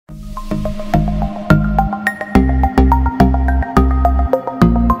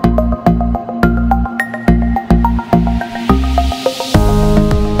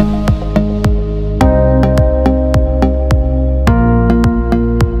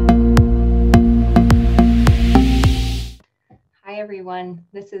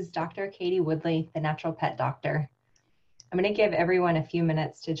This is Dr. Katie Woodley, the Natural Pet Doctor. I'm going to give everyone a few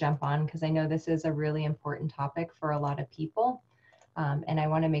minutes to jump on because I know this is a really important topic for a lot of people. And I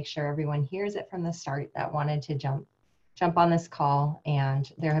want to make sure everyone hears it from the start that wanted to jump on this call. And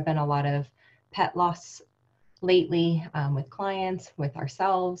there have been a lot of pet loss lately with clients, with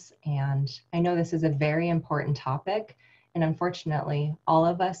ourselves. And I know this is a very important topic. And unfortunately, all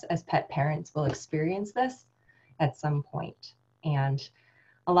of us as pet parents will experience this at some point. And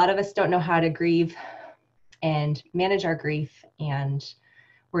a lot of us don't know how to grieve and manage our grief. And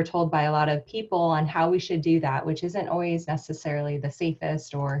we're told by a lot of people on how we should do that, which isn't always necessarily the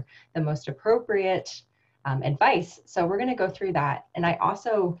safest or the most appropriate advice. So we're going to go through that. And I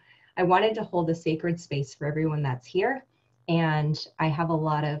wanted to hold a sacred space for everyone that's here. And I have a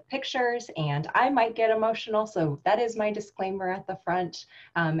lot of pictures and I might get emotional. So that is my disclaimer at the front.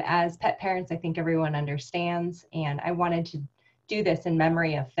 As pet parents, I think everyone understands. And I wanted to do this in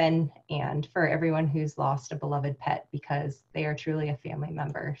memory of Finn and for everyone who's lost a beloved pet because they are truly a family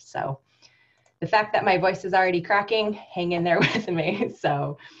member. So the fact that my voice is already cracking, hang in there with me.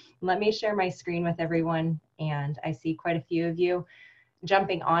 So let me share my screen with everyone. And I see quite a few of you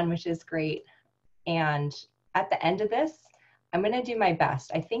jumping on, which is great. And at the end of this, I'm going to do my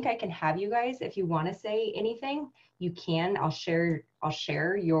best. I think I can have you guys, if you want to say anything, you can. I'll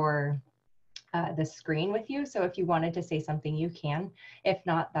share your the screen with you. So if you wanted to say something, you can. If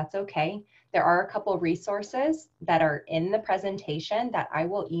not, that's okay. There are a couple resources that are in the presentation that I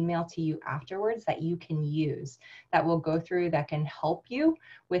will email to you afterwards that you can use, that will go through, that can help you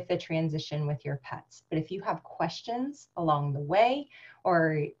with the transition with your pets. But if you have questions along the way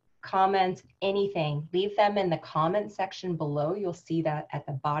or comments, anything, leave them in the comment section below. You'll see that at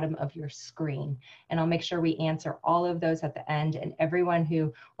the bottom of your screen. And I'll make sure we answer all of those at the end, and everyone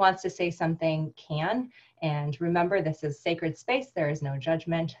who wants to say something can. And remember, this is sacred space. There is no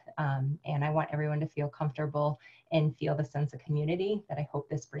judgment. And I want everyone to feel comfortable and feel the sense of community that I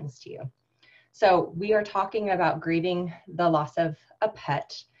hope this brings to you. So we are talking about grieving the loss of a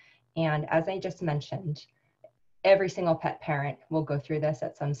pet. And as I just mentioned, every single pet parent will go through this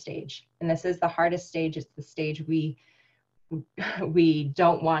at some stage. And this is the hardest stage. It's the stage we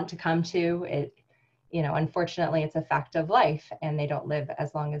don't want to come to. It, unfortunately, it's a fact of life and they don't live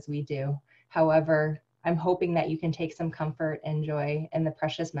as long as we do. However, I'm hoping that you can take some comfort and joy in the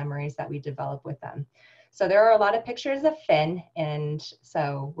precious memories that we develop with them. So there are a lot of pictures of Finn. And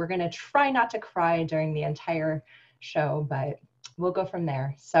so we're going to try not to cry during the entire show, but we'll go from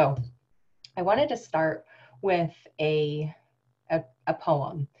there. So I wanted to start with a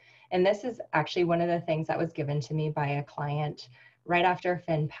poem. And this is actually one of the things that was given to me by a client right after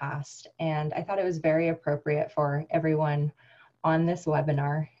Finn passed. And I thought it was very appropriate for everyone on this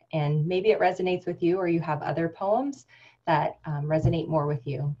webinar. And maybe it resonates with you or you have other poems that resonate more with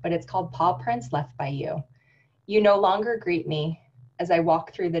you. But it's called Paw Prints Left by You. You no longer greet me as I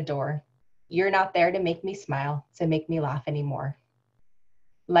walk through the door. You're not there to make me smile, to make me laugh anymore.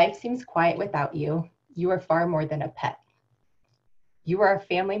 Life seems quiet without you. You are far more than a pet. You are a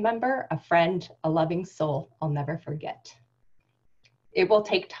family member, a friend, a loving soul I'll never forget. It will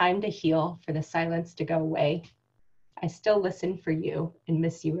take time to heal, for the silence to go away. I still listen for you and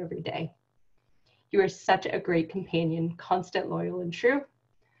miss you every day. You are such a great companion, constant, loyal, and true.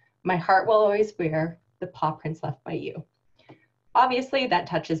 My heart will always wear the paw prints left by you. Obviously, that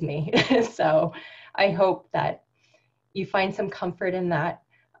touches me. So I hope that you find some comfort in that.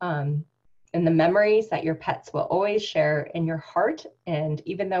 And the memories that your pets will always share in your heart. And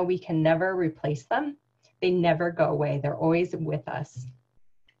even though we can never replace them, they never go away. They're always with us.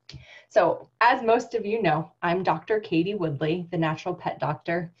 So as most of you know, I'm Dr. Katie Woodley, the Natural Pet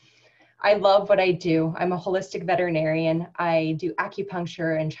Doctor. I love what I do. I'm a holistic veterinarian. I do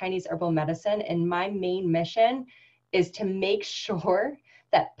acupuncture and Chinese herbal medicine. And my main mission is to make sure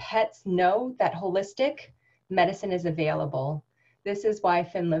that pets know that holistic medicine is available. This is why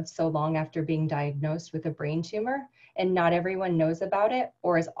Finn lived so long after being diagnosed with a brain tumor, and not everyone knows about it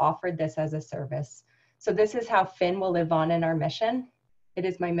or is offered this as a service. So this is how Finn will live on in our mission. It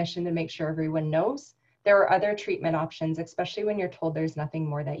is my mission to make sure everyone knows there are other treatment options, especially when you're told there's nothing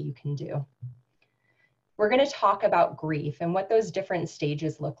more that you can do. We're going to talk about grief and what those different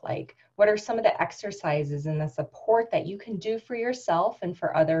stages look like. What are some of the exercises and the support that you can do for yourself and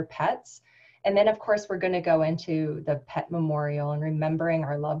for other pets? And then, of course, we're going to go into the pet memorial and remembering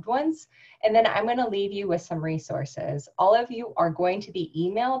our loved ones. And then I'm going to leave you with some resources. All of you are going to be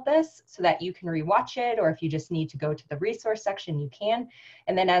emailed this so that you can rewatch it, or if you just need to go to the resource section, you can.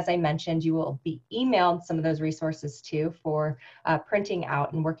 And then, as I mentioned, you will be emailed some of those resources too for printing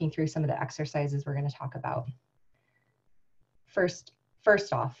out and working through some of the exercises we're going to talk about. First,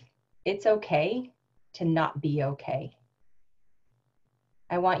 First off, it's okay to not be okay.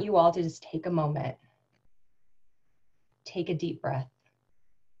 I want you all to just take a moment, take a deep breath.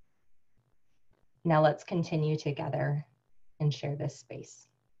 Now let's continue together and share this space.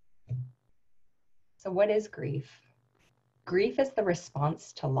 So what is grief? Grief is the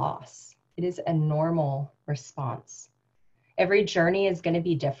response to loss. It is a normal response. Every journey is going to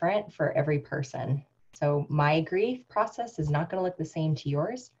be different for every person. So my grief process is not going to look the same to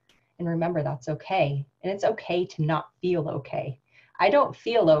yours. And remember, that's okay. And it's okay to not feel okay. I don't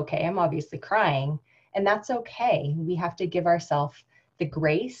feel okay. I'm obviously crying, and that's okay. We have to give ourselves the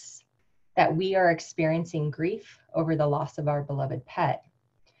grace that we are experiencing grief over the loss of our beloved pet.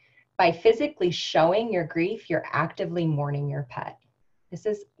 By physically showing your grief, you're actively mourning your pet.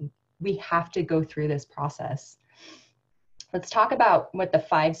 We have to go through this process. Let's talk about what the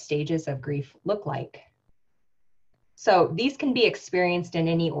 5 stages of grief look like. So these can be experienced in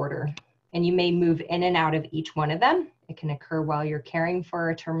any order, and you may move in and out of each one of them. It can occur while you're caring for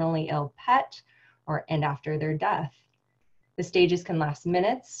a terminally ill pet and after their death. The stages can last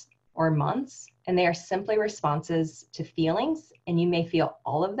minutes or months, and they are simply responses to feelings, and you may feel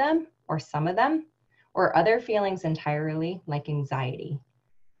all of them or some of them, or other feelings entirely, like anxiety.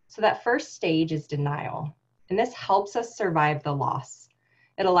 So that first stage is denial, and this helps us survive the loss.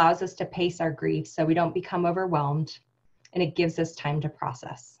 It allows us to pace our grief so we don't become overwhelmed, and it gives us time to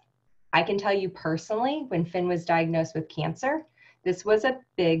process. I can tell you personally, when Finn was diagnosed with cancer, this was a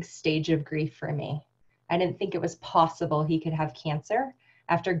big stage of grief for me. I didn't think it was possible he could have cancer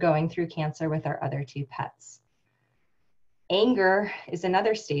after going through cancer with our other 2 pets. Anger is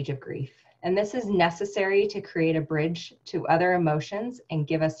another stage of grief, and this is necessary to create a bridge to other emotions and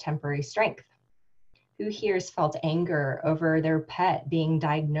give us temporary strength. Who here has felt anger over their pet being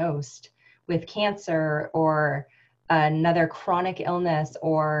diagnosed with cancer or another chronic illness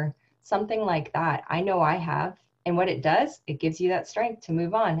or something like that? I know I have. And what it does, it gives you that strength to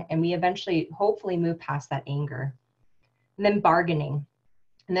move on. And we eventually, hopefully, move past that anger. And then bargaining.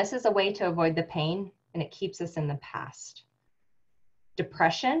 And this is a way to avoid the pain, and it keeps us in the past.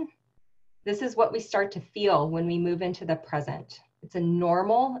 Depression. This is what we start to feel when we move into the present. It's a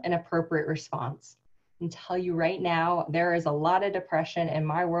normal and appropriate response. I can tell you right now, there is a lot of depression in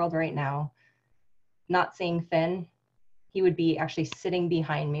my world right now. Not seeing Finn, he would be actually sitting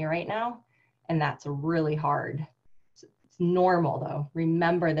behind me right now, and that's really hard. It's normal though.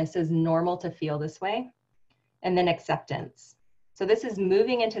 Remember, this is normal to feel this way. And then acceptance. So this is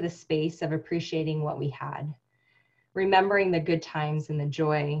moving into the space of appreciating what we had, remembering the good times and the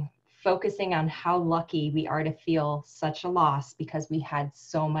joy, focusing on how lucky we are to feel such a loss because we had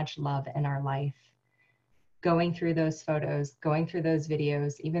so much love in our life. Going through those photos, going through those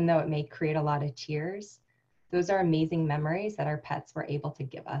videos, even though it may create a lot of tears, those are amazing memories that our pets were able to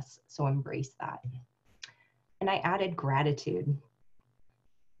give us. So embrace that. And I added gratitude.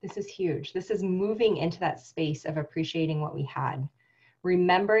 This is huge. This is moving into that space of appreciating what we had,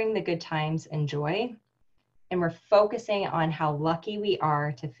 remembering the good times and joy. And we're focusing on how lucky we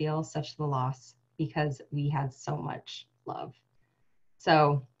are to feel such the loss because we had so much love.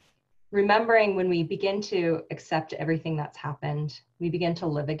 So remembering when we begin to accept everything that's happened, we begin to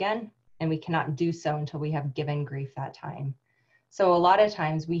live again, and we cannot do so until we have given grief that time. So a lot of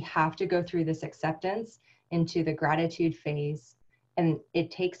times we have to go through this acceptance into the gratitude phase, and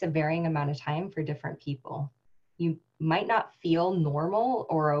it takes a varying amount of time for different people. You might not feel normal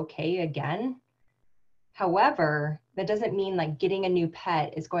or okay again. However, that doesn't mean like getting a new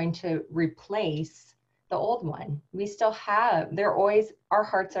pet is going to replace the old one. We still have, our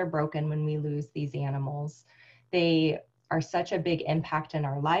hearts are broken when we lose these animals. They are such a big impact in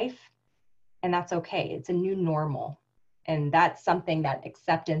our life, and that's okay. It's a new normal. And that's something that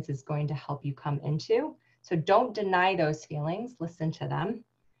acceptance is going to help you come into. So don't deny those feelings, listen to them,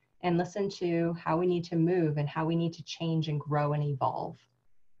 and listen to how we need to move and how we need to change and grow and evolve.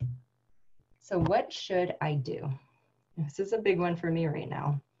 So what should I do? This is a big one for me right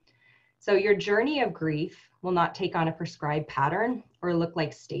now. So your journey of grief will not take on a prescribed pattern or look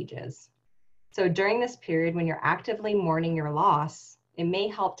like stages. So during this period, when you're actively mourning your loss, it may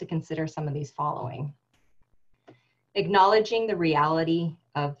help to consider some of these following. Acknowledging the reality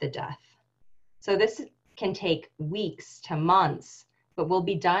of the death. So this can take weeks to months, but will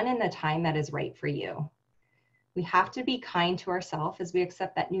be done in the time that is right for you. We have to be kind to ourselves as we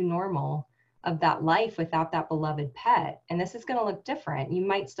accept that new normal of that life without that beloved pet. And this is going to look different. You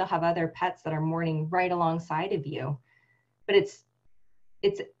might still have other pets that are mourning right alongside of you, but it's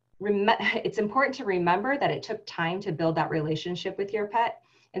important to remember that it took time to build that relationship with your pet.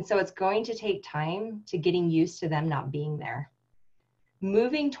 And so it's going to take time to getting used to them not being there.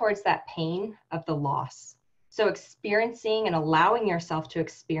 moving towards that pain of the loss. So experiencing and allowing yourself to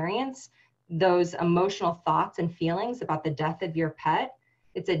experience those emotional thoughts and feelings about the death of your pet.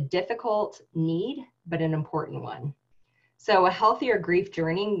 It's a difficult need, but an important one. So a healthier grief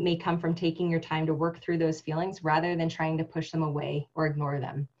journey may come from taking your time to work through those feelings rather than trying to push them away or ignore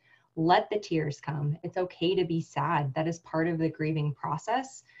them. Let the tears come. It's okay to be sad. That is part of the grieving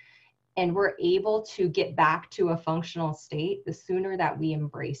process. And we're able to get back to a functional state the sooner that we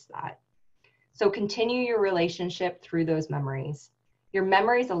embrace that. So continue your relationship through those memories. Your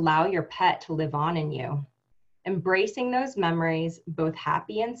memories allow your pet to live on in you. Embracing those memories, both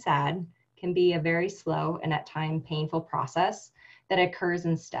happy and sad, can be a very slow and at times painful process that occurs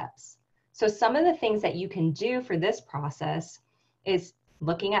in steps. So some of the things that you can do for this process is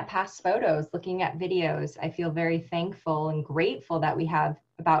looking at past photos, looking at videos. I feel very thankful and grateful that we have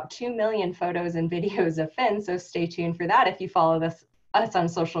about 2 million photos and videos of Finn, so stay tuned for that if you follow us on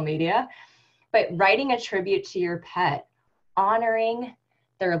social media. But writing a tribute to your pet, honoring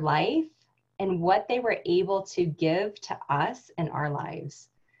their life and what they were able to give to us in our lives.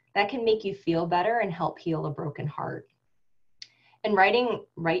 That can make you feel better and help heal a broken heart. And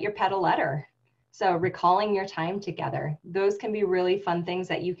write your pet a letter. So recalling your time together. Those can be really fun things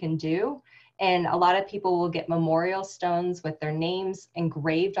that you can do. And a lot of people will get memorial stones with their names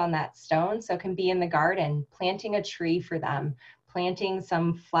engraved on that stone. So it can be in the garden, planting a tree for them, planting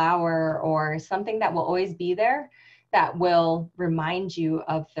some flower or something that will always be there that will remind you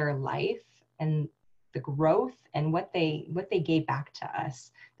of their life and the growth and what they gave back to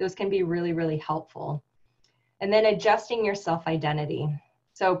us. Those can be really, really helpful. And then adjusting your self-identity.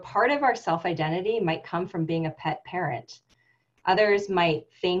 So part of our self-identity might come from being a pet parent. Others might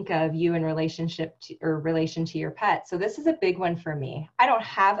think of you in relation to your pet. So this is a big one for me. I don't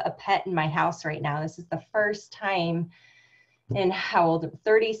have a pet in my house right now. This is the first time in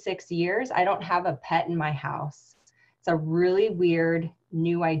 36 years, I don't have a pet in my house. It's a really weird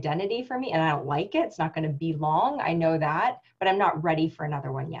new identity for me and I don't like it. It's not going to be long. I know that, but I'm not ready for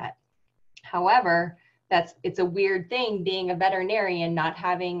another one yet. However, it's a weird thing being a veterinarian, not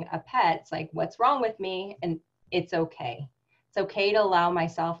having a pet. It's like, what's wrong with me? And it's okay. It's okay to allow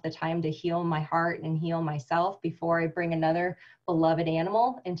myself the time to heal my heart and heal myself before I bring another beloved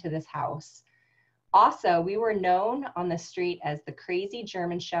animal into this house. Also, we were known on the street as the crazy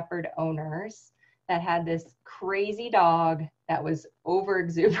German Shepherd owners that had this crazy dog that was over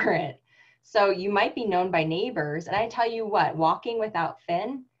exuberant. So you might be known by neighbors. And I tell you what, walking without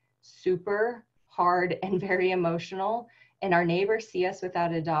Finn, super hard and very emotional. And our neighbors see us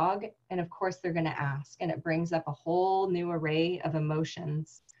without a dog. And of course, they're going to ask. And it brings up a whole new array of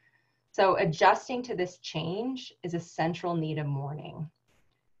emotions. So adjusting to this change is a central need of mourning.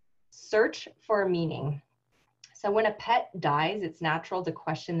 Search for a meaning. So when a pet dies, it's natural to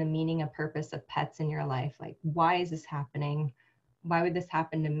question the meaning and purpose of pets in your life. Like, why is this happening? Why would this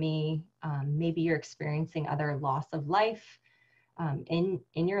happen to me? Maybe you're experiencing other loss of life in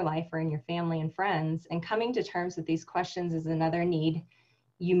your life or in your family and friends. And coming to terms with these questions is another need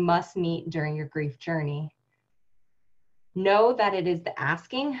you must meet during your grief journey. Know that it is the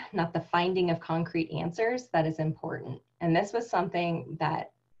asking, not the finding of concrete answers, that is important. And this was something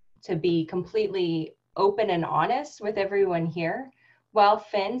that, to be completely open and honest with everyone here, while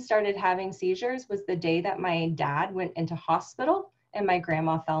Finn started having seizures was the day that my dad went into hospital and my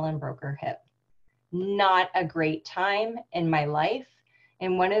grandma fell and broke her hip. Not a great time in my life.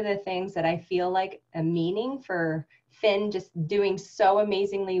 And one of the things that I feel like a meaning for Finn just doing so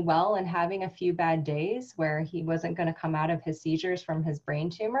amazingly well and having a few bad days where he wasn't going to come out of his seizures from his brain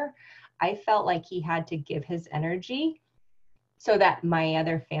tumor, I felt like he had to give his energy so that my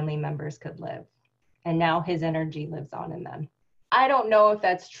other family members could live. And now his energy lives on in them. I don't know if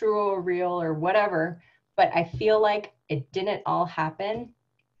that's true or real or whatever, but I feel like it didn't all happen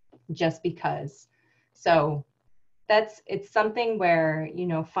just because. So it's something where,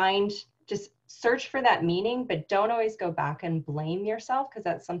 just search for that meaning, but don't always go back and blame yourself, because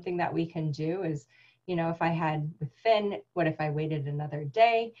that's something that we can do is, if I had with Finn, what if I waited another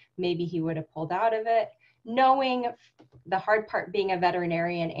day? Maybe he would have pulled out of it. Knowing the hard part being a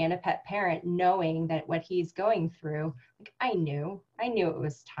veterinarian and a pet parent, knowing that what he's going through, like I knew it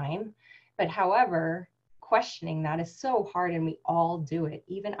was time, but however, questioning that is so hard and we all do it.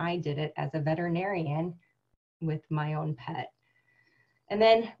 Even I did it as a veterinarian with my own pet. And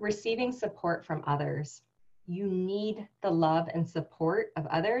then receiving support from others. You need the love and support of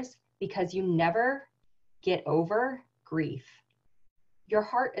others because you never get over grief. Your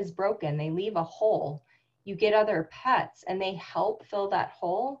heart is broken. They leave a hole. You get other pets and they help fill that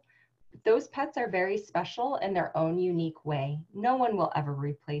hole, those pets are very special in their own unique way. No one will ever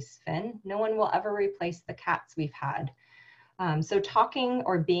replace Finn. No one will ever replace the cats we've had. So talking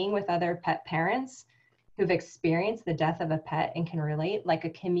or being with other pet parents who've experienced the death of a pet and can relate, like a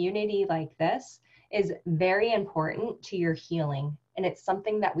community like this, is very important to your healing. And it's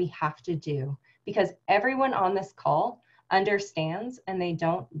something that we have to do because everyone on this call understands and they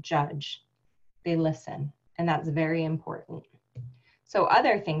don't judge. They listen, and that's very important. So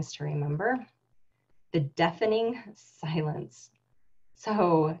other things to remember, the deafening silence.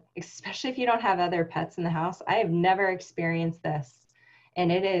 So especially if you don't have other pets in the house, I have never experienced this.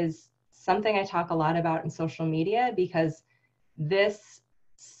 And it is something I talk a lot about in social media because this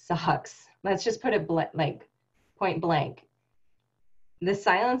sucks. Let's just put it like point blank. The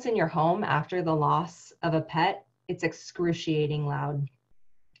silence in your home after the loss of a pet, it's excruciating loud.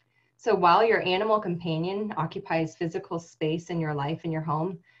 So while your animal companion occupies physical space in your life in your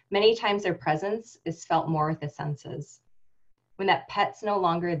home, many times their presence is felt more with the senses. When that pet's no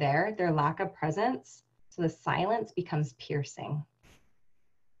longer there, their lack of presence, so the silence becomes piercing.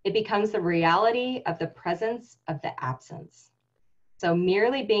 It becomes the reality of the presence of the absence. So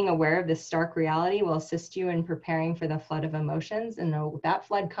merely being aware of this stark reality will assist you in preparing for the flood of emotions, and that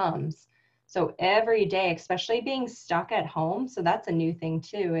flood comes. So every day, especially being stuck at home, so that's a new thing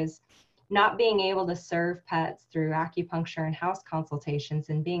too, is not being able to serve pets through acupuncture and house consultations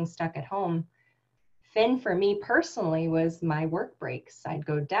and being stuck at home. Finn, for me personally, was my work breaks. I'd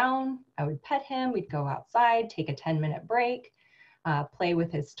go down, I would pet him, we'd go outside, take a 10-minute break, play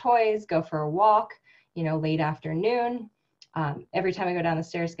with his toys, go for a walk, late afternoon. Every time I go down the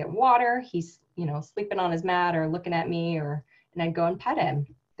stairs to get water, he's, sleeping on his mat or looking at me, and I'd go and pet him.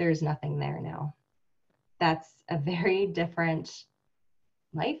 There's nothing there now. That's a very different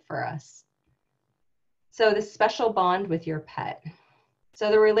life for us. So the special bond with your pet. So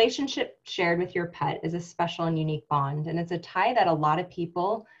the relationship shared with your pet is a special and unique bond, and it's a tie that a lot of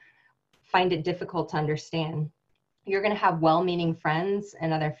people find it difficult to understand. You're going to have well-meaning friends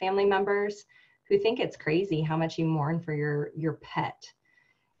and other family members who think it's crazy how much you mourn for your pet.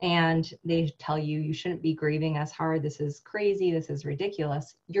 And they tell you, you shouldn't be grieving as hard. This is crazy. This is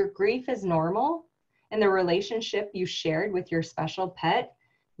ridiculous. Your grief is normal, and the relationship you shared with your special pet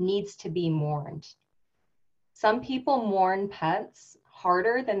needs to be mourned. Some people mourn pets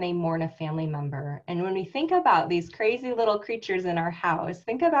harder than they mourn a family member. And when we think about these crazy little creatures in our house,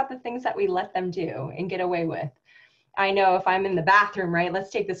 think about the things that we let them do and get away with. I know if I'm in the bathroom, right?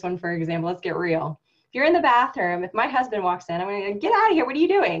 Let's take this one for example. Let's get real. If you're in the bathroom, if my husband walks in, I'm going to get out of here. What are you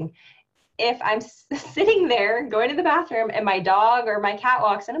doing? If I'm sitting there going to the bathroom and my dog or my cat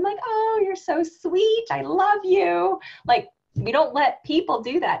walks in, I'm like, oh, you're so sweet. I love you. Like, we don't let people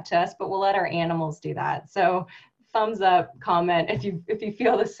do that to us, but we'll let our animals do that. So thumbs up, comment if you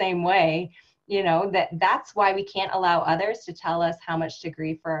feel the same way. That's why we can't allow others to tell us how much to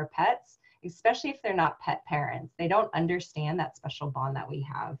grieve for our pets, especially if they're not pet parents. They don't understand that special bond that we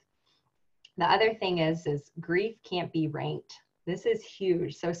have. The other thing is grief can't be ranked. This is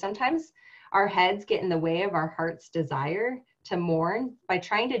huge. So sometimes our heads get in the way of our heart's desire to mourn by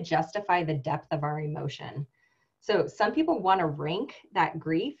trying to justify the depth of our emotion. So some people want to rank that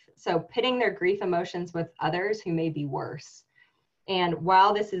grief, so pitting their grief emotions with others who may be worse. And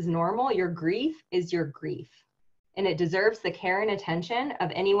while this is normal, your grief is your grief, and it deserves the care and attention of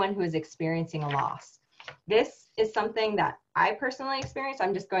anyone who is experiencing a loss. This is something that I personally experienced.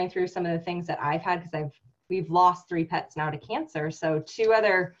 I'm just going through some of the things that I've had because we've lost 3 pets now to cancer. So 2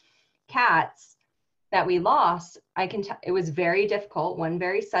 other cats that we lost, it was very difficult. One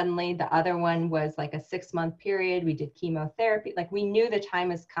very suddenly, the other one was like a 6-month period. We did chemotherapy. Like, we knew the time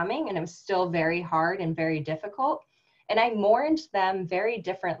was coming, and it was still very hard and very difficult. And I mourned them very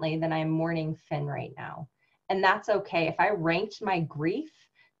differently than I'm mourning Finn right now. And that's okay. If I ranked my grief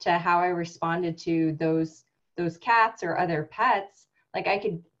to how I responded to those cats or other pets, like, I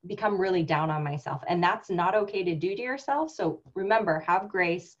could become really down on myself. And that's not okay to do to yourself. So remember, have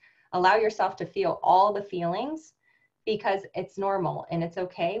grace. Allow yourself to feel all the feelings because it's normal and it's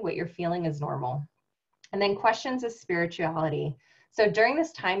okay. What you're feeling is normal. And then questions of spirituality. So during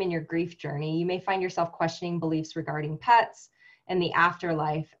this time in your grief journey, you may find yourself questioning beliefs regarding pets and the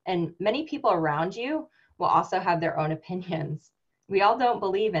afterlife. And many people around you will also have their own opinions. We all don't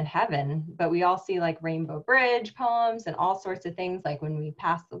believe in heaven, but we all see like Rainbow Bridge poems and all sorts of things. Like, when we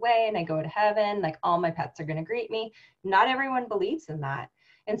pass away and I go to heaven, like, all my pets are going to greet me. Not everyone believes in that.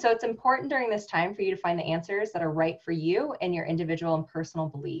 And so it's important during this time for you to find the answers that are right for you and your individual and personal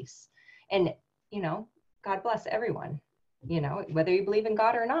beliefs. And, God bless everyone. you know, whether you believe in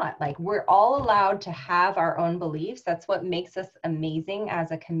God or not. Like, we're all allowed to have our own beliefs. That's what makes us amazing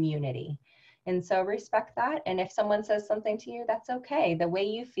as a community. And so respect that. And if someone says something to you, that's okay. The way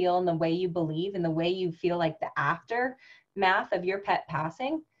you feel and the way you believe and the way you feel like the aftermath of your pet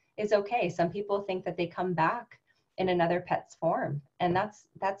passing is okay. Some people think that they come back in another pet's form, and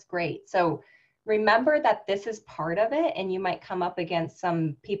that's great. So remember that this is part of it, and you might come up against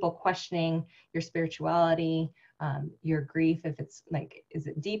some people questioning your spirituality, your grief, if it's like, is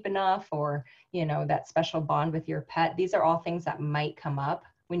it deep enough, or, you know, that special bond with your pet. These are all things that might come up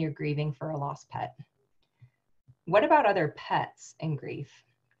when you're grieving for a lost pet. What about other pets in grief?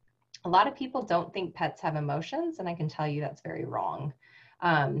 A lot of people don't think pets have emotions, and I can tell you that's very wrong.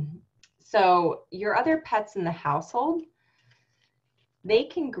 So your other pets in the household, they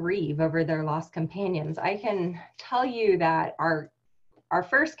can grieve over their lost companions. I can tell you that our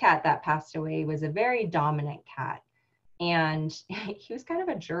first cat that passed away was a very dominant cat, and he was kind of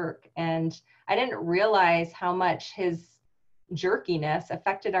a jerk, and I didn't realize how much his jerkiness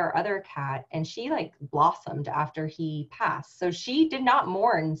affected our other cat, and she like blossomed after he passed. So she did not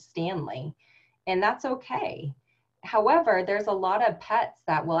mourn Stanley, and that's okay. However, there's a lot of pets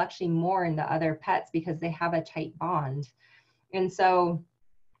that will actually mourn the other pets because they have a tight bond. And so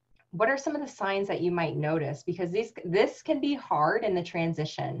what are some of the signs that you might notice? Because this can be hard in the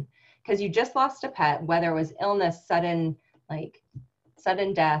transition, because you just lost a pet, whether it was illness, sudden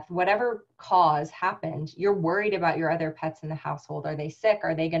death, whatever cause happened, you're worried about your other pets in the household. Are they sick?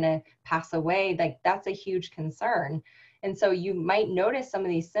 Are they going to pass away? Like, that's a huge concern. And so you might notice some of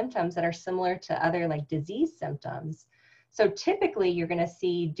these symptoms that are similar to other like disease symptoms. So typically you're going to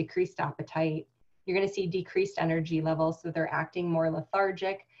see decreased appetite. You're going to see decreased energy levels. So they're acting more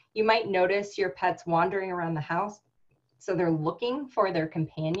lethargic. You might notice your pets wandering around the house. So they're looking for their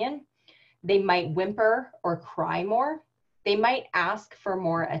companion. They might whimper or cry more. They might ask for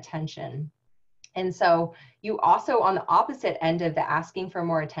more attention. And so you also, on the opposite end of the asking for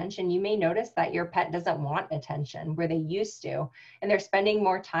more attention, you may notice that your pet doesn't want attention where they used to, and they're spending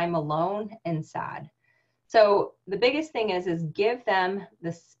more time alone and sad. So the biggest thing is give them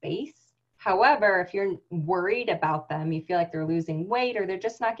the space. However, if you're worried about them, you feel like they're losing weight or they're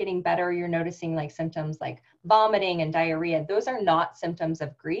just not getting better, you're noticing like symptoms like vomiting and diarrhea, those are not symptoms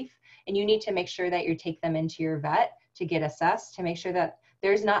of grief. And you need to make sure that you take them into your vet to get assessed, to make sure that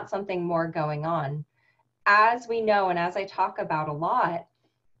there's not something more going on. As we know, and as I talk about a lot,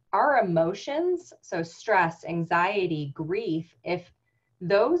 our emotions, so stress, anxiety, grief, if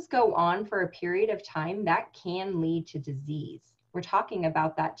those go on for a period of time, that can lead to disease. We're talking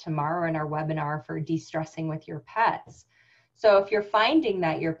about that tomorrow in our webinar for de-stressing with your pets. So if you're finding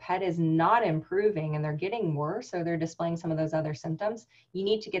that your pet is not improving and they're getting worse, or they're displaying some of those other symptoms, you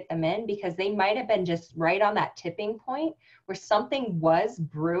need to get them in, because they might have been just right on that tipping point where something was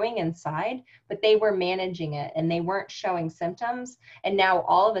brewing inside, but they were managing it and they weren't showing symptoms. And now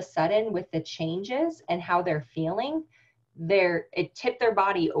all of a sudden, with the changes and how they're feeling, it tipped their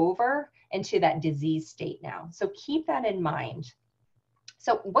body over into that disease state now. So keep that in mind.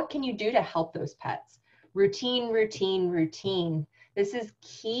 So what can you do to help those pets? Routine, routine, routine. This is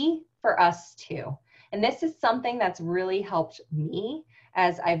key for us too. And this is something that's really helped me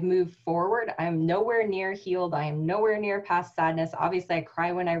as I've moved forward. I'm nowhere near healed. I am nowhere near past sadness. Obviously, I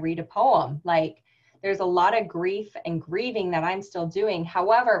cry when I read a poem. Like, there's a lot of grief and grieving that I'm still doing.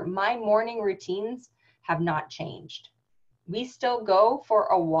 However, my morning routines have not changed. We still go for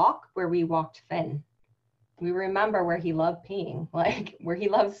a walk where we walked Finn. We remember where he loved peeing, like where he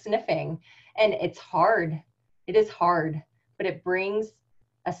loves sniffing. And it's hard. It is hard, but it brings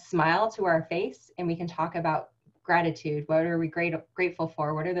a smile to our face, and we can talk about gratitude. What are we grateful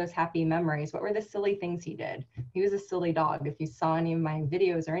for? What are those happy memories? What were the silly things he did? He was a silly dog. If you saw any of my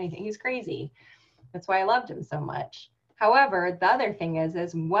videos or anything, he's crazy. That's why I loved him so much. However, the other thing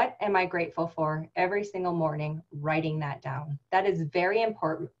is what am I grateful for every single morning? Writing that down. That is very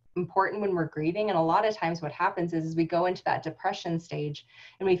important when we're grieving. And a lot of times what happens is we go into that depression stage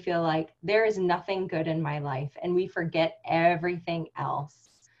and we feel like there is nothing good in my life, and we forget everything else.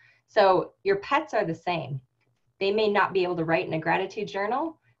 So your pets are the same. They may not be able to write in a gratitude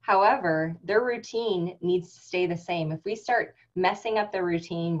journal. However, their routine needs to stay the same. If we start messing up their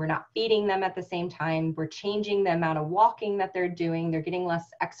routine, we're not feeding them at the same time, we're changing the amount of walking that they're doing, they're getting less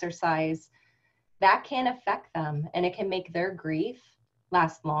exercise, that can affect them, and it can make their grief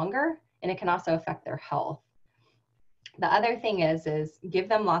last longer, and it can also affect their health. The other thing is give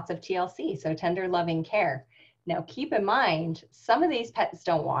them lots of TLC, so tender loving care. Now keep in mind, some of these pets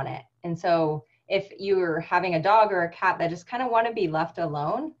don't want it. And so if you're having a dog or a cat that just kind of want to be left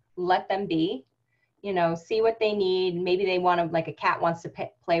alone, let them be. you know, see what they need. Maybe they want to, like a cat wants to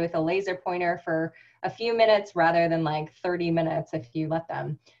play with a laser pointer for a few minutes rather than like 30 minutes if you let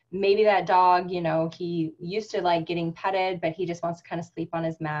them. Maybe that dog, you know, he used to like getting petted, but he just wants to kind of sleep on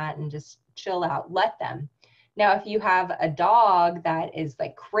his mat and just chill out. Let them. Now, if you have a dog that is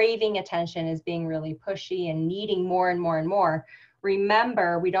like craving attention, is being really pushy and needing more and more and more,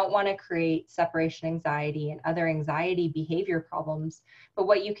 remember, we don't want to create separation anxiety and other anxiety behavior problems. But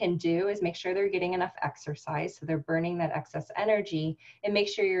what you can do is make sure they're getting enough exercise, so they're burning that excess energy, and make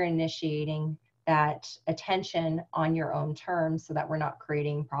sure you're initiating that attention on your own terms so that we're not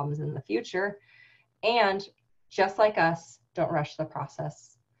creating problems in the future. And just like us, don't rush the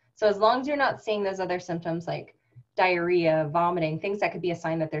process. So as long as you're not seeing those other symptoms like diarrhea, vomiting, things that could be a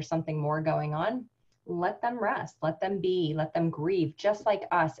sign that there's something more going on, let them rest, let them be, let them grieve. Just like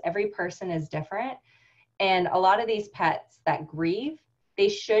us, every person is different. And a lot of these pets that grieve, they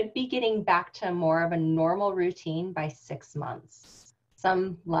should be getting back to more of a normal routine by 6 months.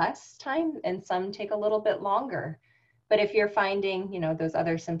 Some less time and some take a little bit longer. But if you're finding, you know, those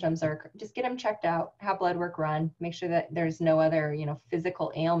other symptoms are, just get them checked out, have blood work run, make sure that there's no other, you know,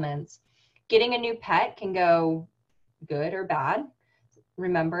 physical ailments. Getting a new pet can go good or bad.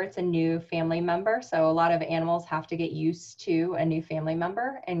 Remember, it's a new family member. So a lot of animals have to get used to a new family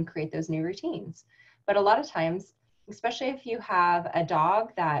member and create those new routines. But a lot of times, especially if you have a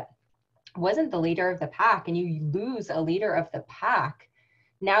dog that wasn't the leader of the pack and you lose a leader of the pack,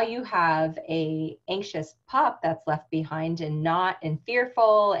 now you have a anxious pup that's left behind and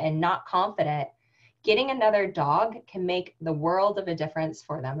fearful and not confident. Getting another dog can make the world of a difference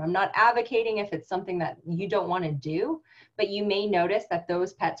for them. I'm not advocating if it's something that you don't want to do, but you may notice that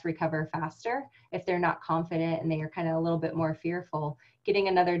those pets recover faster if they're not confident and they are kind of a little bit more fearful. Getting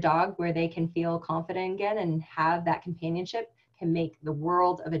another dog where they can feel confident again and have that companionship can make the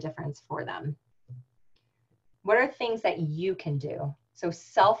world of a difference for them. What are things that you can do? So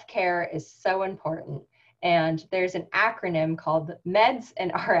self-care is so important. And there's an acronym called MEDS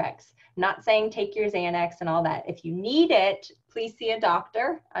and RX. I'm not saying take your Xanax and all that. If you need it, please see a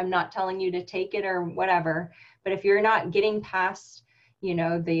doctor. I'm not telling you to take it or whatever. But if you're not getting past, you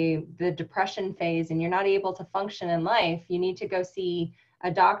know, the depression phase and you're not able to function in life, you need to go see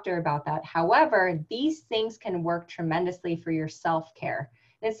a doctor about that. However, these things can work tremendously for your self-care.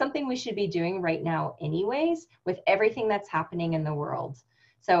 And it's something we should be doing right now anyways, with everything that's happening in the world.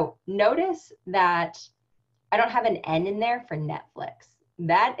 So notice that I don't have an N in there for Netflix.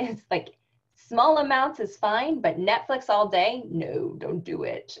 That is like, small amounts is fine, but Netflix all day, no, don't do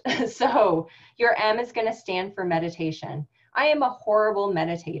it. So your M is going to stand for meditation. I am a horrible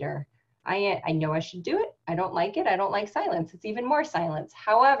meditator. I know I should do it. I don't like it. I don't like silence. It's even more silence.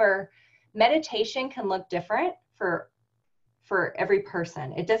 However, meditation can look different for every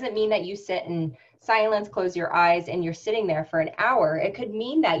person. It doesn't mean that you sit in silence, close your eyes, and you're sitting there for an hour. It could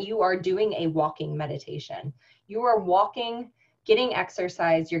mean that you are doing a walking meditation. You are walking, getting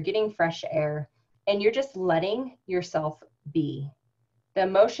exercise, you're getting fresh air, and you're just letting yourself be. The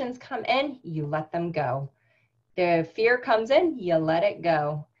emotions come in, you let them go. The fear comes in, you let it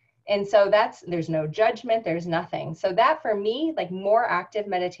go. And so there's no judgment, there's nothing. So that for me, like more active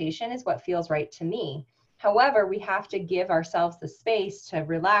meditation is what feels right to me. However, we have to give ourselves the space to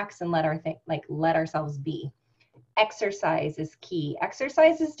relax and let ourselves be. Exercise is key.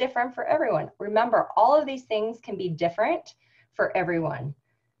 Exercise is different for everyone. Remember, all of these things can be different for everyone.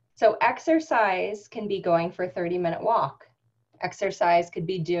 So exercise can be going for a 30-minute walk. Exercise could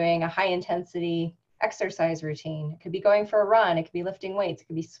be doing a high intensity exercise routine. It could be going for a run. It could be lifting weights. It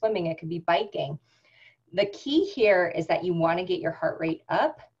could be swimming. It could be biking. The key here is that you want to get your heart rate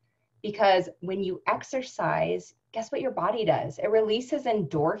up, because when you exercise, guess what your body does? It releases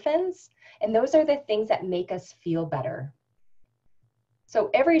endorphins, and those are the things that make us feel better. So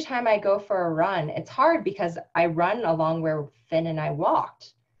every time I go for a run, it's hard because I run along where Finn and I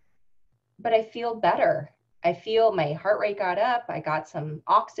walked, but I feel better. I feel my heart rate got up. I got some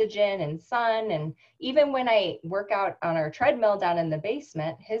oxygen and sun. And even when I work out on our treadmill down in the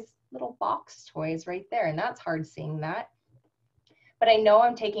basement, his little box toy is right there. And that's hard seeing that. But I know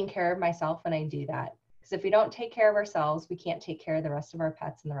I'm taking care of myself when I do that. Because if we don't take care of ourselves, we can't take care of the rest of our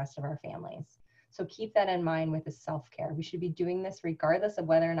pets and the rest of our families. So keep that in mind with the self-care. We should be doing this regardless of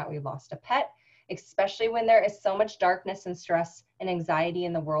whether or not we lost a pet, especially when there is so much darkness and stress and anxiety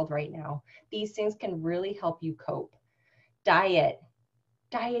in the world right now. These things can really help you cope. Diet.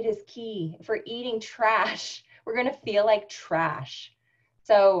 Diet is key. If we're eating trash, we're going to feel like trash.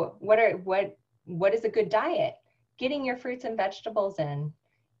 So what is a good diet? Getting your fruits and vegetables in,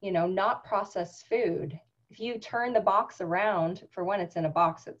 not processed food. if you turn the box around, for one, it's in a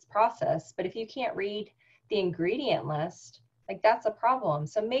box, it's processed, but if you can't read the ingredient list, like that's a problem.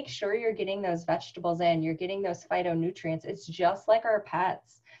 So make sure you're getting those vegetables in, you're getting those phytonutrients. It's just like our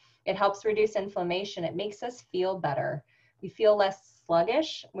pets. It helps reduce inflammation. It makes us feel better. We feel less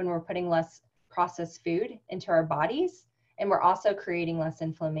sluggish when we're putting less processed food into our bodies. And we're also creating less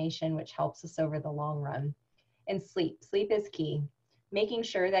inflammation, which helps us over the long run. And sleep. Sleep is key. Making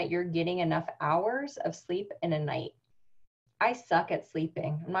sure that you're getting enough hours of sleep in a night. I suck at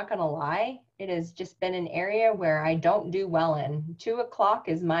sleeping. I'm not going to lie. It has just been an area where I don't do well in. 2 o'clock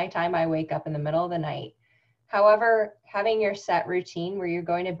is my time I wake up in the middle of the night. However, having your set routine where you're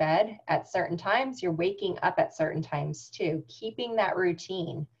going to bed at certain times, you're waking up at certain times too. Keeping that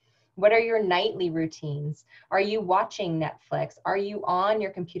routine. What are your nightly routines? Are you watching Netflix? Are you on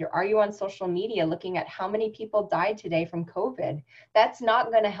your computer? Are you on social media looking at how many people died today from COVID? That's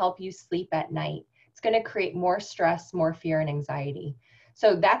not going to help you sleep at night. It's going to create more stress, more fear, and anxiety.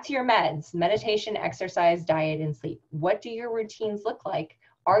 So that's your meds: meditation, exercise, diet, and sleep. What do your routines look like?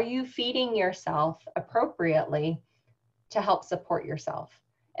 Are you feeding yourself appropriately to help support yourself?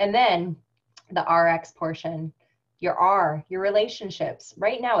 And then the RX portion. Your relationships.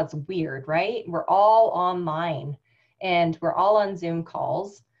 Right now it's weird, right? We're all online and we're all on Zoom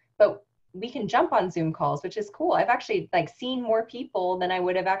calls, but we can jump on Zoom calls, which is cool. I've actually seen more people than I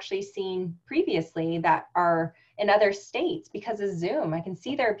would have actually seen previously that are in other states because of Zoom. I can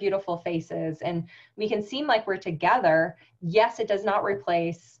see their beautiful faces and we can seem like we're together. Yes, it does not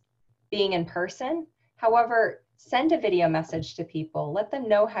replace being in person. However, send a video message to people. Let them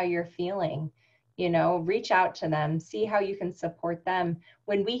know how you're feeling. Reach out to them, see how you can support them.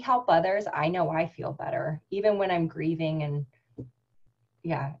 When we help others, I know I feel better, even when I'm grieving. And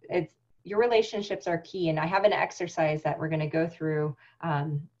yeah, your relationships are key. And I have an exercise that we're going to go through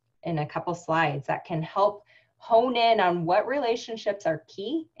in a couple slides that can help hone in on what relationships are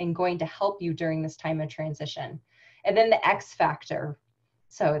key and going to help you during this time of transition. And then the X factor.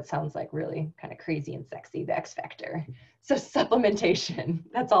 So it sounds like really kind of crazy and sexy, the X factor. So supplementation,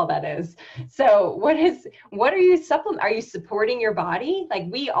 that's all that is. So what are you are you supporting your body?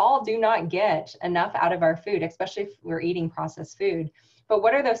 We all do not get enough out of our food, especially if we're eating processed food. But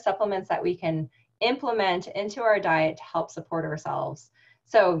what are those supplements that we can implement into our diet to help support ourselves?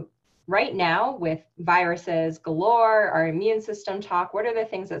 So right now with viruses galore, our immune system talk, what are the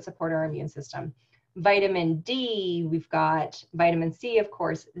things that support our immune system? Vitamin D, we've got vitamin C, of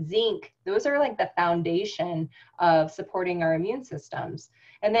course, zinc. Those are the foundation of supporting our immune systems.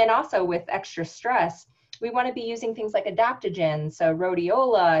 And then also with extra stress, we want to be using things like adaptogens, so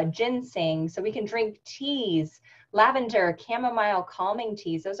rhodiola, ginseng, so we can drink teas, lavender, chamomile calming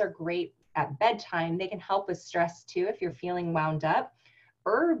teas. Those are great at bedtime. They can help with stress too if you're feeling wound up.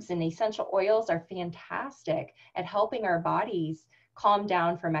 Herbs and essential oils are fantastic at helping our bodies calm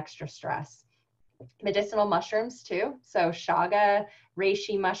down from extra stress. Medicinal mushrooms too. So chaga,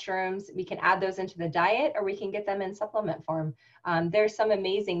 reishi mushrooms, we can add those into the diet or we can get them in supplement form. There's some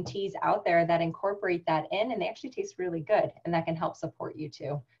amazing teas out there that incorporate that in and they actually taste really good and that can help support you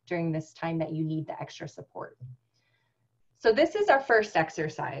too during this time that you need the extra support. So this is our first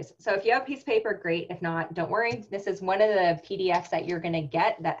exercise. So if you have a piece of paper, great. If not, don't worry. This is one of the PDFs that you're going to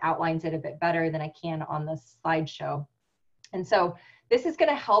get that outlines it a bit better than I can on the slideshow. And so this is going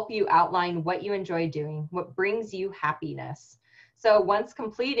to help you outline what you enjoy doing, what brings you happiness. So once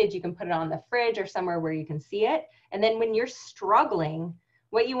completed, you can put it on the fridge or somewhere where you can see it. And then when you're struggling,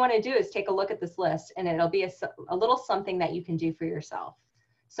 what you want to do is take a look at this list and it'll be a little something that you can do for yourself.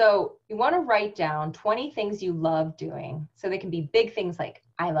 So you want to write down 20 things you love doing. So they can be big things like,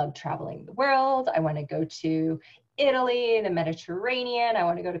 I love traveling the world. I want to go to Italy, the Mediterranean. I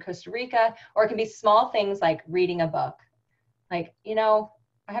want to go to Costa Rica. Or it can be small things like reading a book. I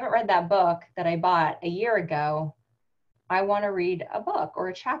haven't read that book that I bought a year ago. I want to read a book or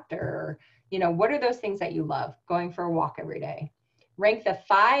a chapter. What are those things that you love? Going for a walk every day. Rank the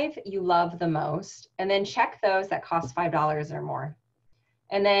 5 you love the most, and then check those that cost $5 or more.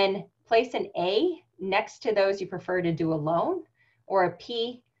 And then place an A next to those you prefer to do alone, or a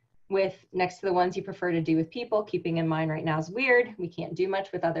P next to the ones you prefer to do with people. Keeping in mind right now is weird. We can't do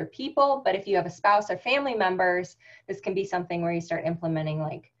much with other people, but if you have a spouse or family members, this can be something where you start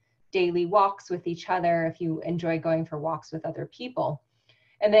implementing daily walks with each other if you enjoy going for walks with other people.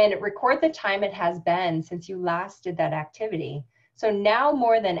 And then record the time it has been since you last did that activity. So now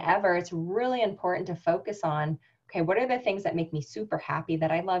more than ever, it's really important to focus on, okay, what are the things that make me super happy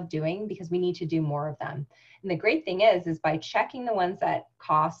that I love doing, because we need to do more of them. And the great thing is by checking the ones that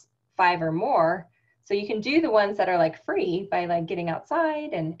cost 5 or more, So you can do the ones that are like free by like getting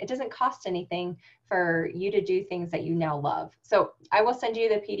outside, and it doesn't cost anything for you to do things that you now love. So I will send you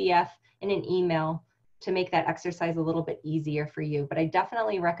the PDF in an email to make that exercise a little bit easier for you. But I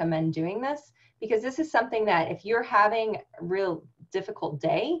definitely recommend doing this, because this is something that if you're having a real difficult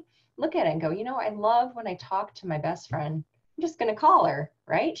day, look at it and go, you know, I love when I talk to my best friend. I'm just going to call her,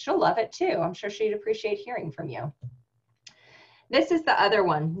 right? She'll love it too. I'm sure she'd appreciate hearing from you. This is the other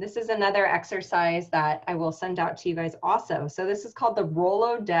one. This is another exercise that I will send out to you guys also. So this is called the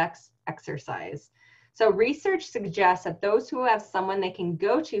Rolodex exercise. So research suggests that those who have someone they can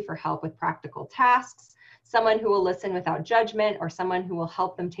go to for help with practical tasks, someone who will listen without judgment, or someone who will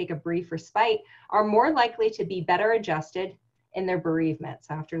help them take a brief respite are more likely to be better adjusted in their bereavement,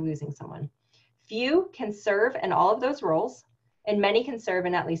 so after losing someone. Few can serve in all of those roles, and many can serve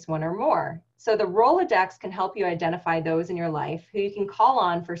in at least one or more. So the Rolodex can help you identify those in your life who you can call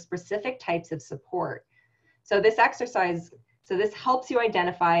on for specific types of support. So this exercise, so this helps you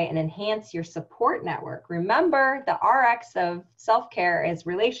identify and enhance your support network. Remember, the RX of self-care is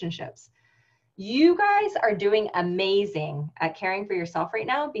relationships. You guys are doing amazing at caring for yourself right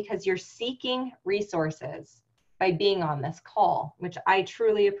now because you're seeking resources by being on this call, which I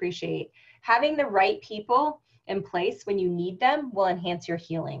truly appreciate. Having the right people in place when you need them will enhance your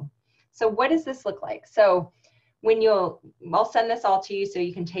healing. So what does this look like? So when I'll send this all to you so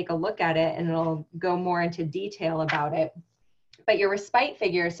you can take a look at it, and it'll go more into detail about it. But your respite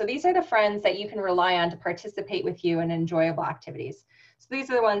figures, so these are the friends that you can rely on to participate with you in enjoyable activities. So these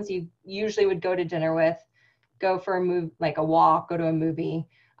are the ones you usually would go to dinner with, go for a move, like a walk, go to a movie,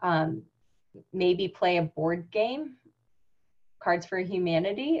 maybe play a board game, Cards for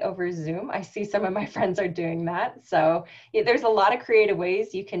Humanity over Zoom. I see some of my friends are doing that. So there's a lot of creative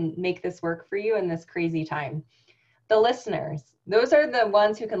ways you can make this work for you in this crazy time. The listeners, those are the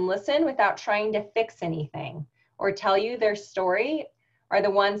ones who can listen without trying to fix anything or tell you their story, are the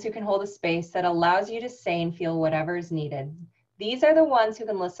ones who can hold a space that allows you to say and feel whatever is needed. These are the ones who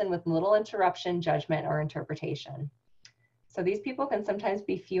can listen with little interruption, judgment, or interpretation. So these people can sometimes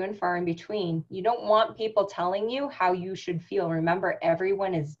be few and far in between. You don't want people telling you how you should feel. Remember,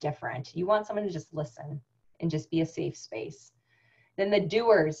 everyone is different. You want someone to just listen and just be a safe space. Then the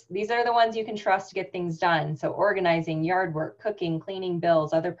doers, these are the ones you can trust to get things done. So organizing, yard work, cooking, cleaning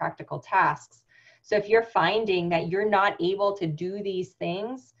bills, other practical tasks. So if you're finding that you're not able to do these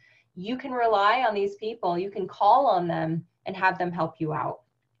things, you can rely on these people. You can call on them and have them help you out.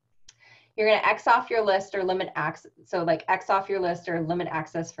 You're going to X off your list or limit access. So like X off your list or limit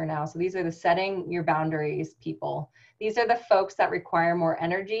access for now. So these are the setting your boundaries people. These are the folks that require more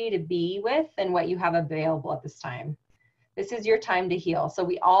energy to be with than what you have available at this time. This is your time to heal. So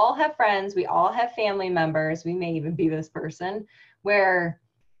we all have friends, we all have family members, we may even be this person, where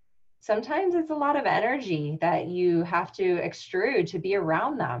sometimes it's a lot of energy that you have to extrude to be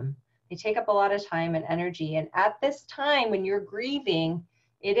around them. They take up a lot of time and energy. And at this time when you're grieving,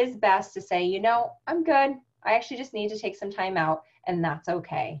 it is best to say, you know, I'm good. I actually just need to take some time out, and that's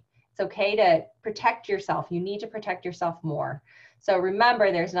okay. It's okay to protect yourself. You need to protect yourself more. So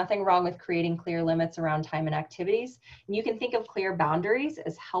remember, there's nothing wrong with creating clear limits around time and activities. And you can think of clear boundaries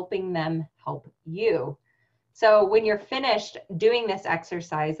as helping them help you. So when you're finished doing this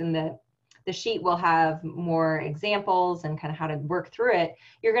exercise, and the sheet will have more examples and kind of how to work through it,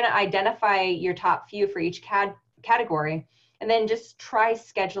 you're going to identify your top few for each category. And then just try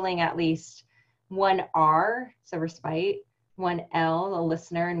scheduling at least one R, so respite, one L, a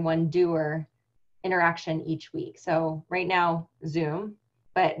listener, and one doer interaction each week. So right now, Zoom,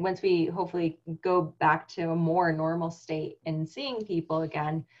 but once we hopefully go back to a more normal state and seeing people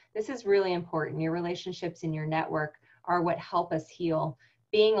again, this is really important. Your relationships and your network are what help us heal.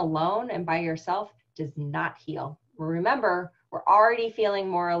 Being alone and by yourself does not heal. Remember, we're already feeling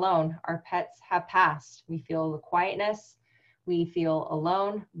more alone. Our pets have passed. We feel the quietness. We feel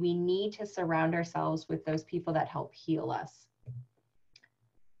alone. We need to surround ourselves with those people that help heal us.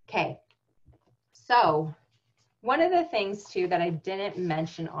 Okay, so one of the things too that I didn't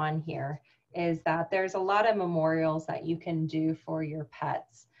mention on here is that there's a lot of memorials that you can do for your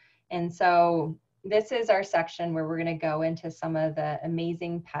pets. And so this is our section where we're going to go into some of the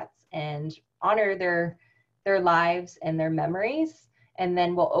amazing pets and honor their lives and their memories. And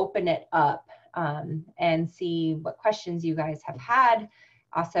then we'll open it up and see what questions you guys have had.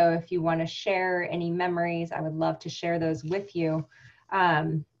 Also, if you want to share any memories, I would love to share those with you.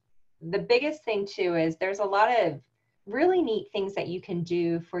 The biggest thing too is there's a lot of really neat things that you can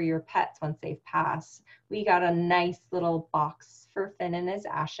do for your pets once they've passed. We got a nice little box for Finn and his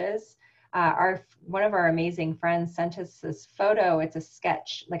ashes. One of our amazing friends sent us this photo. It's a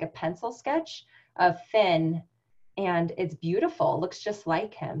sketch, like a pencil sketch of Finn, and it's beautiful. It looks just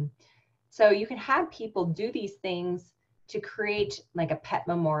like him. So you can have people do these things to create like a pet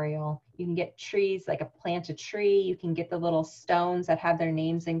memorial. You can get trees, like plant a tree. You can get the little stones that have their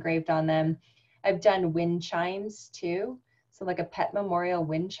names engraved on them. I've done wind chimes too. So like a pet memorial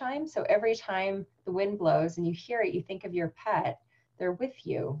wind chime. So every time the wind blows and you hear it, you think of your pet, they're with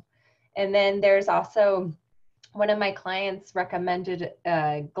you. And then there's also, one of my clients recommended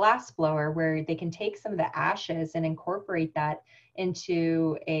a glass blower where they can take some of the ashes and incorporate that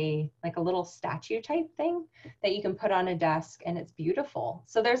into like a little statue type thing that you can put on a desk, and it's beautiful.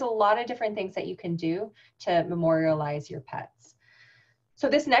 So there's a lot of different things that you can do to memorialize your pets. So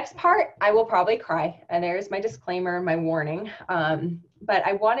this next part, I will probably cry, and there's my disclaimer, my warning. But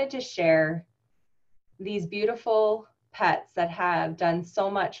I wanted to share these beautiful pets that have done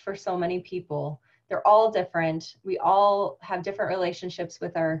so much for so many people. They're all different. We all have different relationships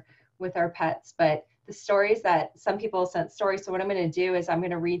with our pets, but the stories that some people sent stories. So what I'm going to do is I'm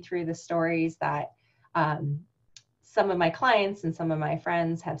going to read through the stories that some of my clients and some of my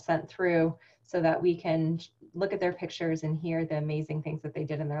friends have sent through, so that we can look at their pictures and hear the amazing things that they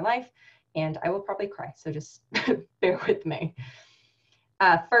did in their life. And I will probably cry, so just bear with me.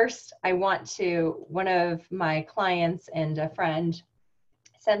 First, one of my clients and a friend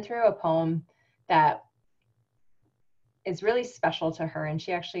sent through a poem that is really special to her. And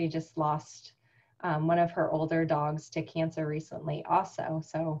she actually just lost one of her older dogs to cancer recently also.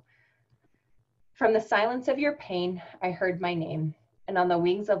 So, from the silence of your pain, I heard my name, and on the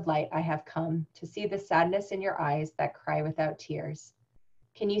wings of light I have come to see the sadness in your eyes that cry without tears.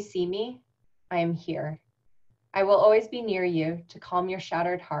 Can you see me? I am here. I will always be near you to calm your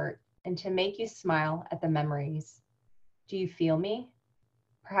shattered heart and to make you smile at the memories. Do you feel me?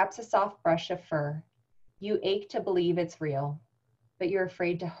 Perhaps a soft brush of fur. You ache to believe it's real, but you're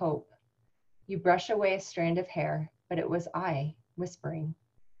afraid to hope. You brush away a strand of hair, but it was I whispering.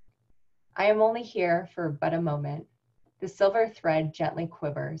 I am only here for but a moment. The silver thread gently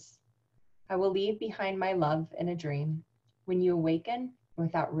quivers. I will leave behind my love in a dream when you awaken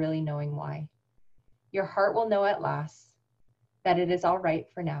without really knowing why. Your heart will know at last that it is all right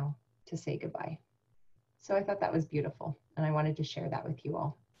for now to say goodbye. So I thought that was beautiful, and I wanted to share that with you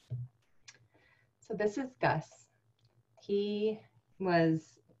all. So this is Gus. He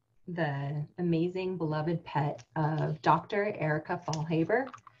was the amazing, beloved pet of Dr. Erica Fallhaber.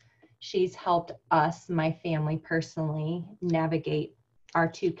 She's helped us, my family personally, navigate our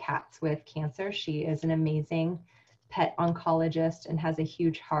 2 cats with cancer. She is an amazing pet oncologist and has a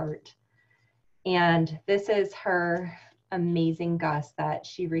huge heart. And this is her amazing Gus that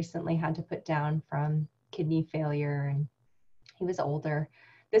she recently had to put down from kidney failure, and he was older.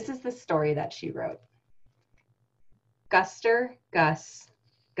 This is the story that she wrote. Guster, Gus,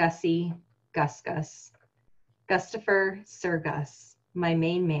 Gussie, Gus Gus, Gustifer, Sir Gus, my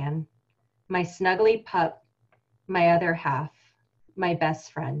main man, my snuggly pup, my other half, my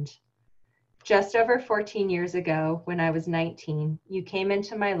best friend. Just over 14 years ago, when I was 19, you came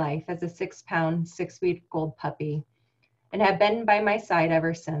into my life as a 6-pound, 6-week-old puppy and have been by my side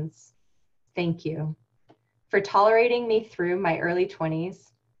ever since. Thank you for tolerating me through my early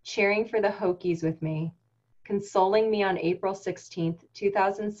 20s, cheering for the Hokies with me, consoling me on April 16th,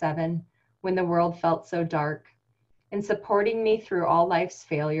 2007, when the world felt so dark, and supporting me through all life's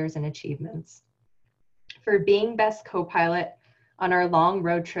failures and achievements. For being best co-pilot on our long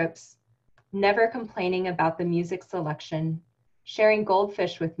road trips, never complaining about the music selection, sharing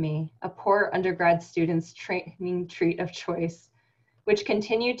goldfish with me, a poor undergrad student's training treat of choice, which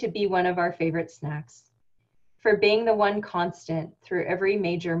continued to be one of our favorite snacks. For being the one constant through every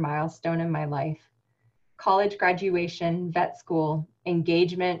major milestone in my life, college graduation, vet school,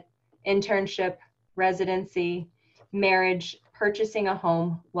 engagement, internship, residency, marriage, purchasing a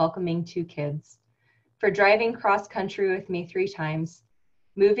home, welcoming 2 kids. For driving cross country with me 3 times,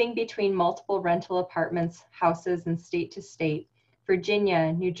 moving between multiple rental apartments, houses, and state to state,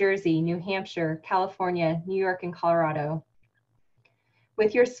 Virginia, New Jersey, New Hampshire, California, New York, and Colorado.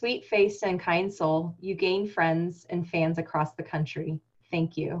 With your sweet face and kind soul, you gain friends and fans across the country.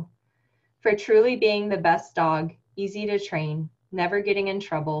 Thank you. For truly being the best dog, easy to train, never getting in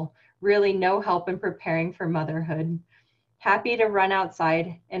trouble, really no help in preparing for motherhood. Happy to run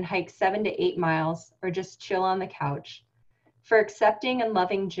outside and hike 7 to 8 miles or just chill on the couch. For accepting and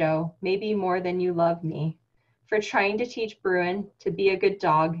loving Joe, maybe more than you love me. For trying to teach Bruin to be a good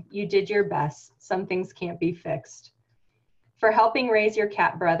dog, you did your best. Some things can't be fixed. For helping raise your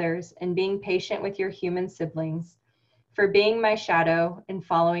cat brothers and being patient with your human siblings. For being my shadow and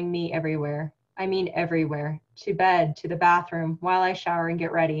following me everywhere. I mean everywhere. To bed, to the bathroom, while I shower and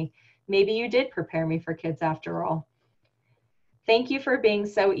get ready. Maybe you did prepare me for kids after all. Thank you for being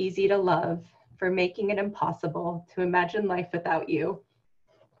so easy to love, for making it impossible to imagine life without you,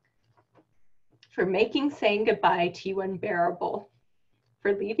 for making saying goodbye to you unbearable,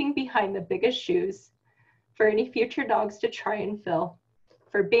 for leaving behind the biggest shoes for any future dogs to try and fill,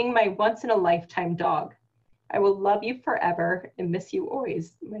 for being my once-in-a-lifetime dog. I will love you forever and miss you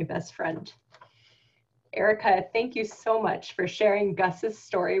always, my best friend. Erica, thank you so much for sharing Gus's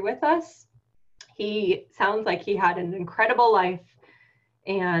story with us. He sounds like he had an incredible life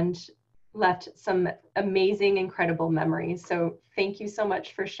and left some amazing, incredible memories. So thank you so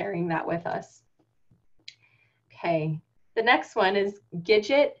much for sharing that with us. Okay, the next one is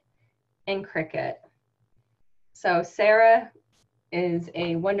Gidget and Cricket. So Sarah is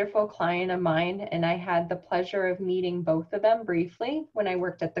a wonderful client of mine, and I had the pleasure of meeting both of them briefly when I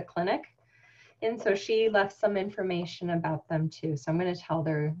worked at the clinic. And so she left some information about them too. So I'm going to tell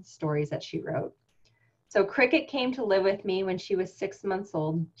their stories that she wrote. So Cricket came to live with me when she was 6 months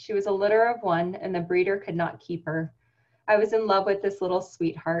old. She was a litter of one, and the breeder could not keep her. I was in love with this little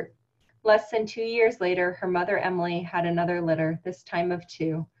sweetheart. Less than 2 years later, her mother Emily had another litter, this time of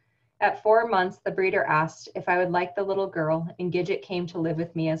 2. At 4 months, the breeder asked if I would like the little girl, and Gidget came to live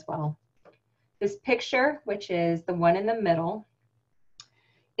with me as well. This picture, which is the one in the middle,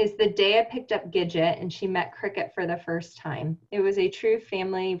 is the day I picked up Gidget and she met Cricket for the first time. It was a true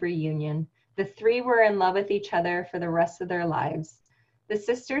family reunion. The 3 were in love with each other for the rest of their lives. The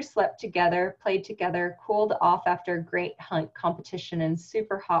sisters slept together, played together, cooled off after a great hunt competition in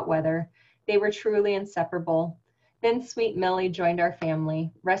super hot weather. They were truly inseparable. Then sweet Millie joined our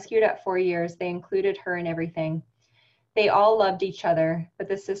family. Rescued at 4 years, they included her in everything. They all loved each other, but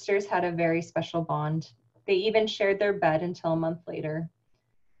the sisters had a very special bond. They even shared their bed until a month later.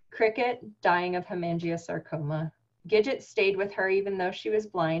 Cricket, dying of hemangiosarcoma. Gidget stayed with her even though she was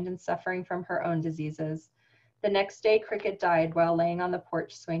blind and suffering from her own diseases. The next day, Cricket died while laying on the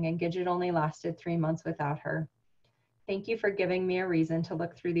porch swing, and Gidget only lasted 3 months without her. Thank you for giving me a reason to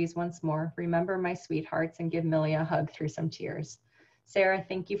look through these once more, remember my sweethearts, and give Millie a hug through some tears. Sarah,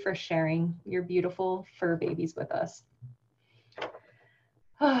 thank you for sharing your beautiful fur babies with us.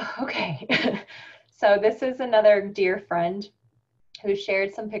 Oh, okay, so this is another dear friend who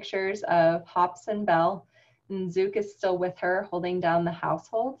shared some pictures of Hops and Belle, and Zook is still with her, holding down the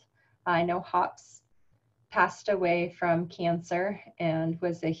household. I know Hops passed away from cancer and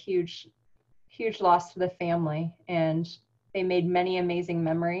was a huge loss to the family, and they made many amazing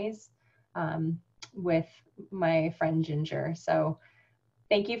memories with my friend Ginger. So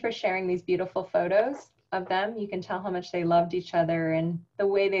thank you for sharing these beautiful photos of them. You can tell how much they loved each other, and the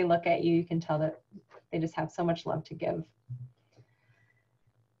way they look at you, you can tell that they just have so much love to give.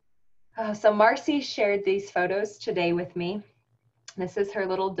 So Marcy shared these photos today with me. This is her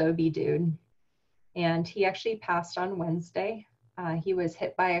little Dobie dude, and he actually passed on Wednesday. He was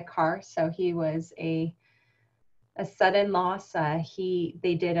hit by a car, so he was a sudden loss.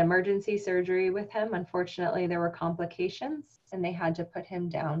 They did emergency surgery with him. Unfortunately, there were complications, and they had to put him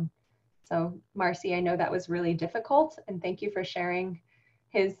down. So Marcy, I know that was really difficult, and thank you for sharing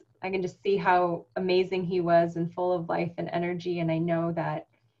I can just see how amazing he was and full of life and energy, and I know that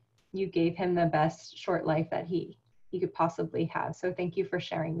you gave him the best short life that he could possibly have. So thank you for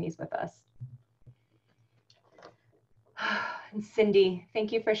sharing these with us. And Cindy,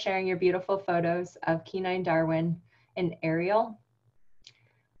 thank you for sharing your beautiful photos of Kenai Darwin and Ariel.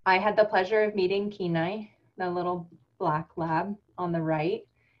 I had the pleasure of meeting Kenai, the little black lab on the right,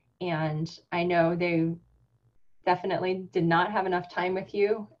 and I know they definitely did not have enough time with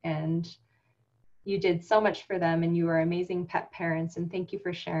you, and you did so much for them, and you are amazing pet parents, and thank you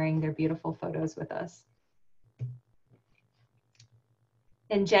for sharing their beautiful photos with us.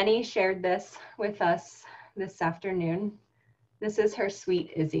 And Jenny shared this with us this afternoon. This is her sweet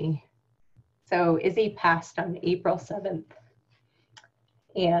Izzy. So Izzy passed on April 7th,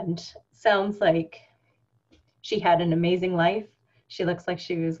 and sounds like she had an amazing life. She looks like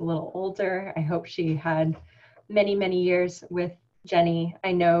she was a little older. I hope she had many, many years with Jenny.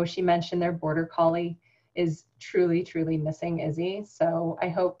 I know she mentioned their border collie is truly, truly missing Izzy. So I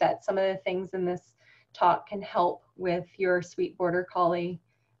hope that some of the things in this talk can help with your sweet border collie,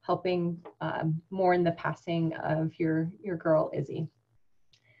 helping more in the passing of your girl Izzy.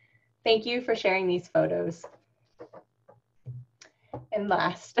 Thank you for sharing these photos. And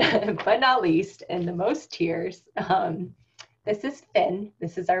last but not least, and the most tears, this is Finn.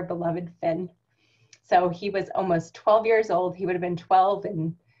 This is our beloved Finn. So he was almost 12 years old. He would have been 12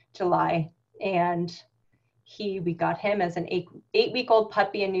 in July. And we got him as an eight-week-old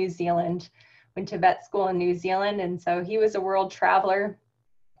puppy in New Zealand, went to vet school in New Zealand. And so he was a world traveler.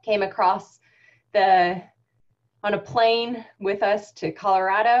 came across on a plane with us to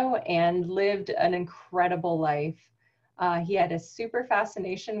Colorado and lived an incredible life. He had a super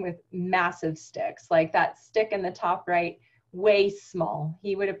fascination with massive sticks, like that stick in the top right, way small.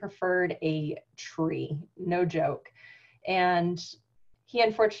 He would have preferred a tree, no joke. And he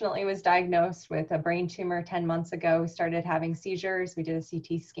unfortunately was diagnosed with a brain tumor 10 months ago. He started having seizures. We did a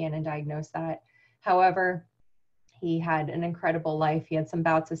CT scan and diagnosed that. However, he had an incredible life. He had some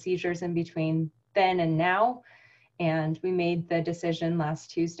bouts of seizures in between then and now. And we made the decision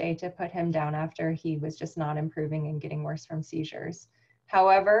last Tuesday to put him down after he was just not improving and getting worse from seizures.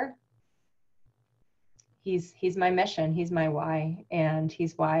 However, he's my mission, he's my why, and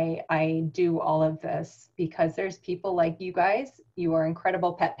he's why I do all of this, because there's people like you guys, you are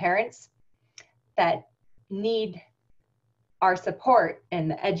incredible pet parents that need our support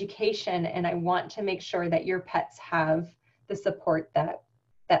and the education, and I want to make sure that your pets have the support that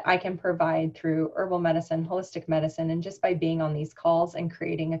I can provide through herbal medicine, holistic medicine, and just by being on these calls and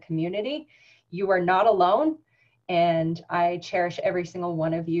creating a community. You are not alone, and I cherish every single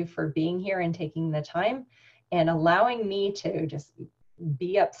one of you for being here and taking the time and allowing me to just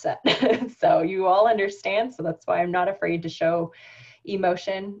be upset. So you all understand, so that's why I'm not afraid to show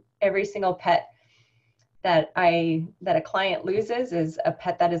emotion. Every single pet that a client loses is a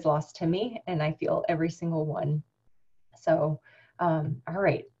pet that is lost to me, and I feel every single one. So all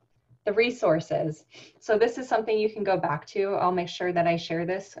right, the resources. So this is something you can go back to. I'll make sure that I share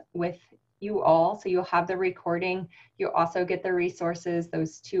this with you all, so you'll have the recording. You'll also get the resources,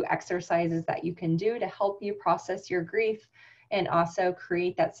 those 2 exercises that you can do to help you process your grief and also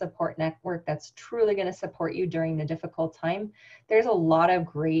create that support network that's truly going to support you during the difficult time. There's a lot of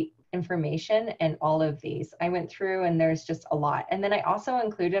great information in all of these. I went through and there's just a lot. And then I also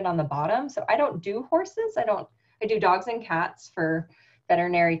included on the bottom, so I don't do horses. I do dogs and cats for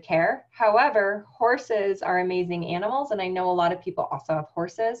veterinary care. However, horses are amazing animals, and I know a lot of people also have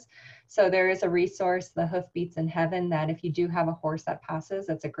horses. So there is a resource, the Hoofbeats in Heaven, that if you do have a horse that passes,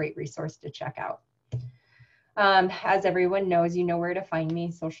 that's a great resource to check out. As everyone knows, you know where to find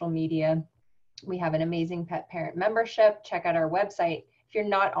me, social media. We have an amazing pet parent membership. Check out our website. If you're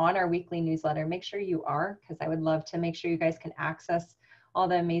not on our weekly newsletter, make sure you are, because I would love to make sure you guys can access all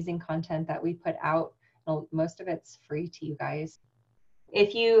the amazing content that we put out. Most of it's free to you guys.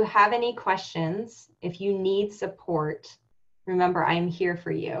 If you have any questions, if you need support, remember, I'm here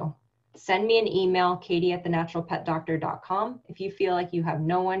for you. Send me an email, katie@thenaturalpetdoctor.com. If you feel like you have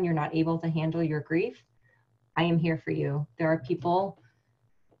no one, you're not able to handle your grief, I am here for you. There are people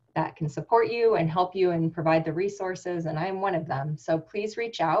that can support you and help you and provide the resources, and I'm one of them. So please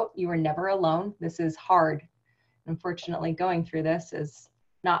reach out. You are never alone. This is hard. Unfortunately, going through this is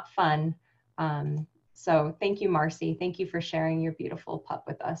not fun. So thank you, Marcy. Thank you for sharing your beautiful pup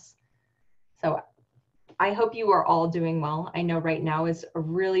with us. So I hope you are all doing well. I know right now is a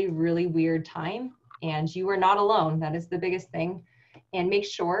really, really weird time, and you are not alone. That is the biggest thing. And make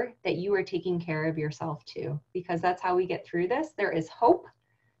sure that you are taking care of yourself too, because that's how we get through this. There is hope.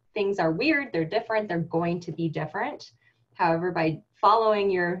 Things are weird, they're different, they're going to be different. However, by following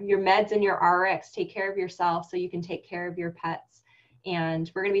your meds and your RX, take care of yourself so you can take care of your pets.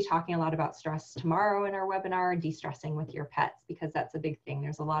 And we're going to be talking a lot about stress tomorrow in our webinar, de-stressing with your pets, because that's a big thing.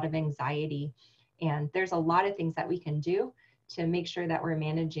 There's a lot of anxiety, and there's a lot of things that we can do to make sure that we're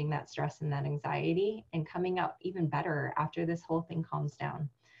managing that stress and that anxiety and coming out even better after this whole thing calms down.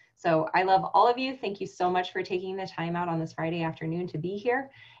 So I love all of you. Thank you so much for taking the time out on this Friday afternoon to be here,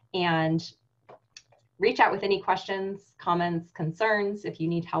 and reach out with any questions, comments, concerns. If you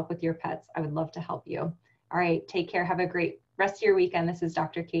need help with your pets, I would love to help you. All right, take care. Have a great rest of your weekend. This is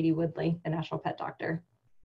Dr. Katie Woodley, the Natural Pet Doctor.